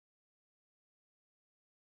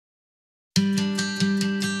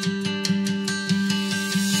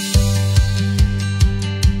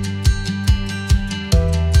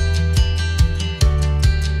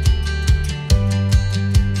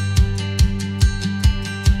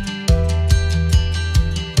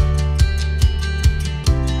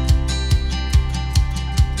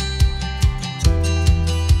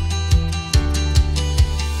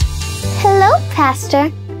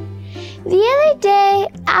Pastor. The other day,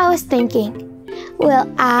 I was thinking, will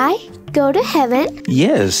I go to heaven?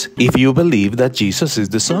 Yes, if you believe that Jesus is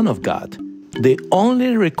the Son of God. The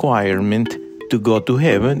only requirement to go to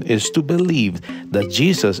heaven is to believe that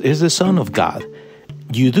Jesus is the Son of God.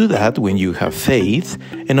 You do that when you have faith,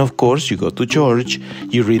 and of course you go to church,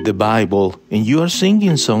 you read the Bible, and you are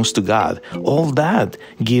singing songs to God. All that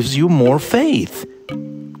gives you more faith.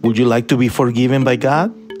 Would you like to be forgiven by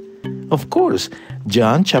God? Of course.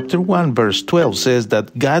 John chapter 1 verse 12 says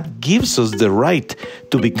that God gives us the right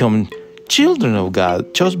to become children of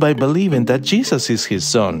God just by believing that Jesus is His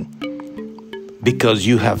Son. Because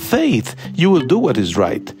you have faith, you will do what is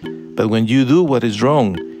right. But when you do what is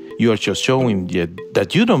wrong, you are just showing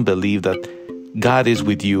that you don't believe that God is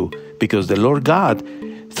with you, because the Lord God,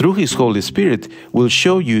 through His Holy Spirit, will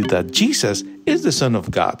show you that Jesus is the Son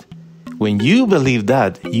of God. When you believe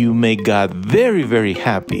that, you make God very, very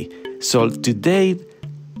happy. So today,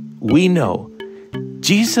 we know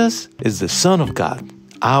Jesus is the Son of God,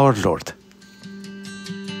 our Lord.